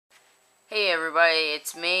Hey everybody,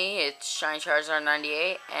 it's me, it's Shiny Charizard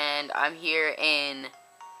 98, and I'm here in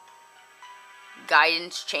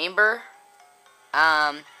Guidance Chamber,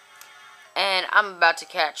 and I'm about to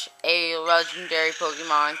catch a legendary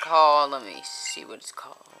Pokemon called, let me see what it's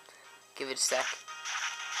called, give it a sec.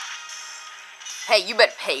 Hey, you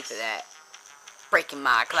better pay for that, breaking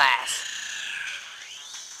my glass.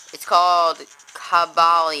 It's called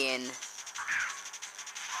Cobalion.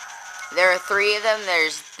 There are 3 of them.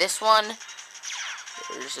 There's this one,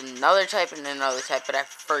 there's another type and another type, but I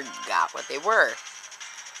forgot what they were.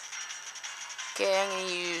 Okay, I'm going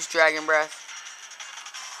to use Dragon Breath.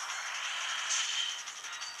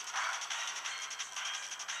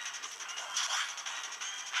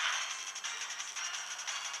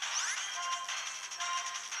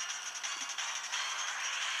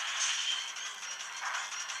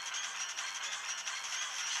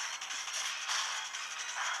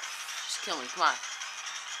 Just kill me, come on.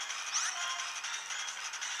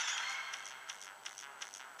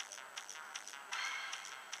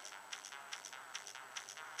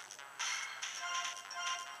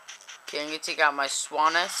 Okay, I'm going to take out my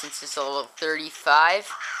Swanna since it's a level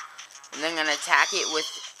 35. And then I'm going to attack it with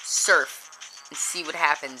Surf and see what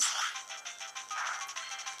happens.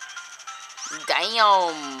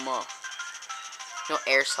 Damn! No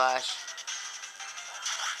Air Slash.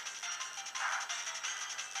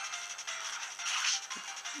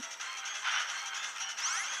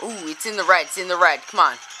 Ooh, it's in the red, it's in the red. Come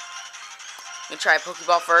on. I'm going to try a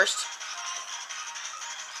Pokeball first.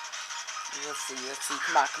 Let's see.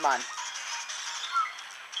 Come on, come on.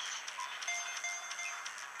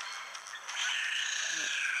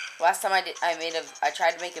 Last time I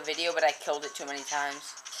tried to make a video, but I killed it too many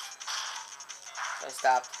times. So I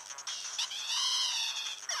stopped.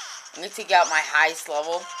 I'm gonna take out my highest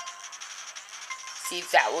level. See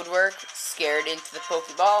if that would work. Scared into the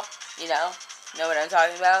Pokeball. You know what I'm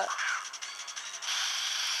talking about?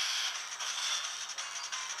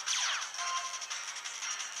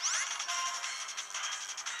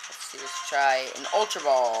 Let's try an Ultra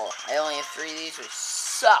Ball. I only have 3 of these, which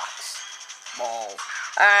sucks. Balls.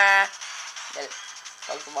 Get it.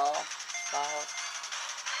 Pokeball. Ball.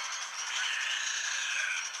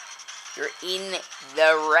 You're in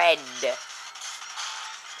the red.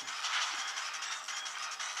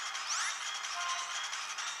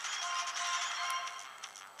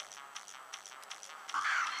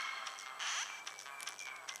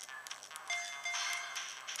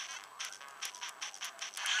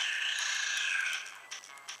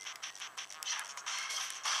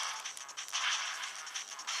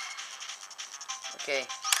 Okay,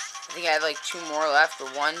 I think I have like 2 more left, or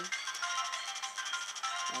 1.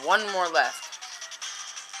 1 more left.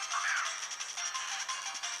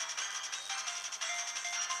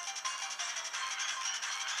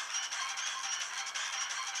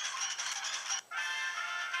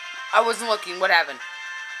 I wasn't looking. What happened?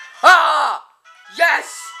 Ah!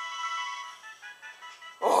 Yes!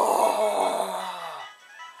 Oh!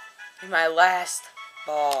 And my last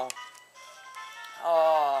ball.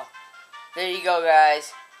 Oh. There you go,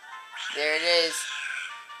 guys. There it is.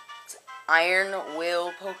 It's Iron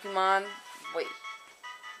Will Pokemon. Wait.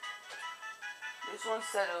 This one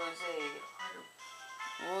said it was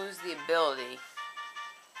a... What was the ability?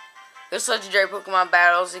 This legendary Pokemon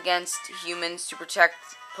battles against humans to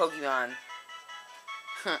protect Pokemon.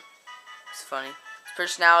 It's funny. Its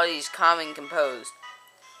personality is calm and composed.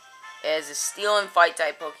 It is a Steel and Fight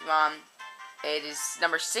type Pokemon. It is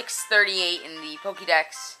number 638 in the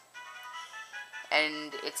Pokédex.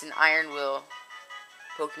 And it's an Iron Will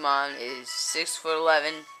Pokemon. It is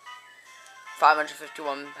 6'11",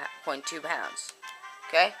 551.2 pounds.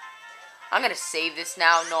 Okay? I'm going to save this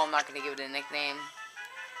now. No, I'm not going to give it a nickname.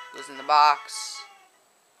 It goes in the box.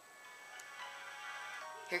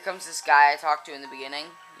 Here comes this guy I talked to in the beginning.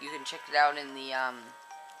 You can check it out in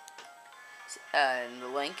the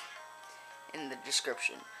link in the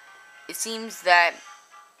description. It seems that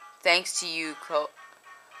thanks to you,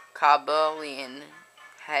 Cobalion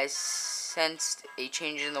has sensed a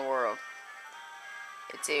change in the world.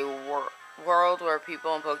 It's a world where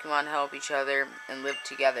people and Pokemon help each other and live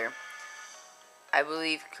together. I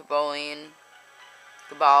believe Cobalion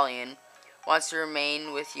wants to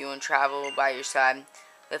remain with you and travel by your side.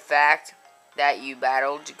 The fact that you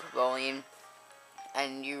battled Cobalion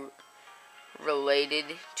and you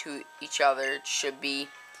related to each other should be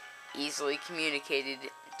easily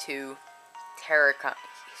communicated to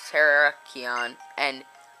Terrakion and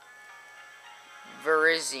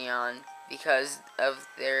Virizion because of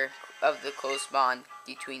the close bond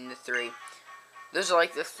between the 3. Those are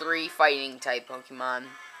like the 3 fighting type Pokemon.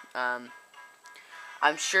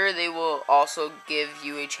 I'm sure they will also give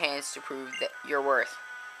you a chance to prove that your worth.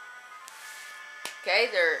 Okay,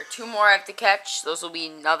 there are 2 more I have to catch. Those will be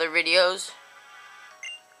in other videos.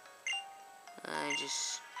 It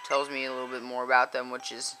just tells me a little bit more about them,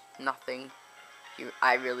 which is nothing.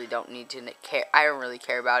 I really don't need to care. I don't really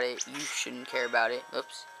care about it. You shouldn't care about it.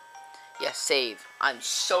 Oops. Yes, save. I'm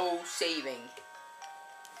so saving.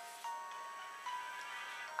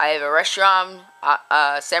 I have a restaurant,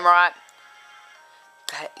 Samurai,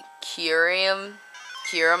 Kyurem,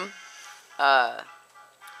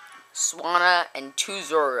 Swanna, and 2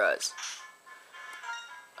 Zoras.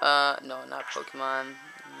 No, not Pokemon.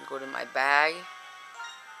 Let me go to my bag.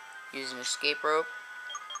 Use an escape rope.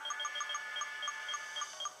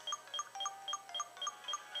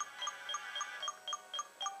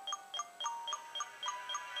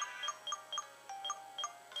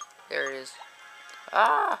 There it is.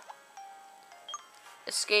 Ah!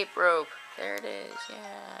 Escape rope. There it is.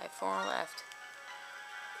 Yeah, I have 4 left.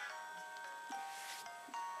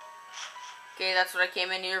 Okay, that's what I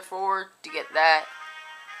came in here for, to get that.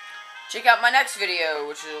 Check out my next video,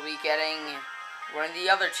 which will be getting one of the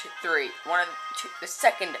other 3. The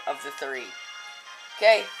second of the 3.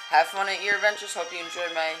 Okay, have fun at your adventures. Hope you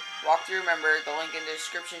enjoyed my walkthrough. Remember, the link in the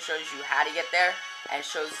description shows you how to get there, and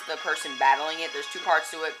shows the person battling it. There's 2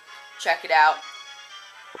 parts to it. Check it out.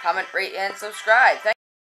 Comment, rate, and subscribe. Thanks.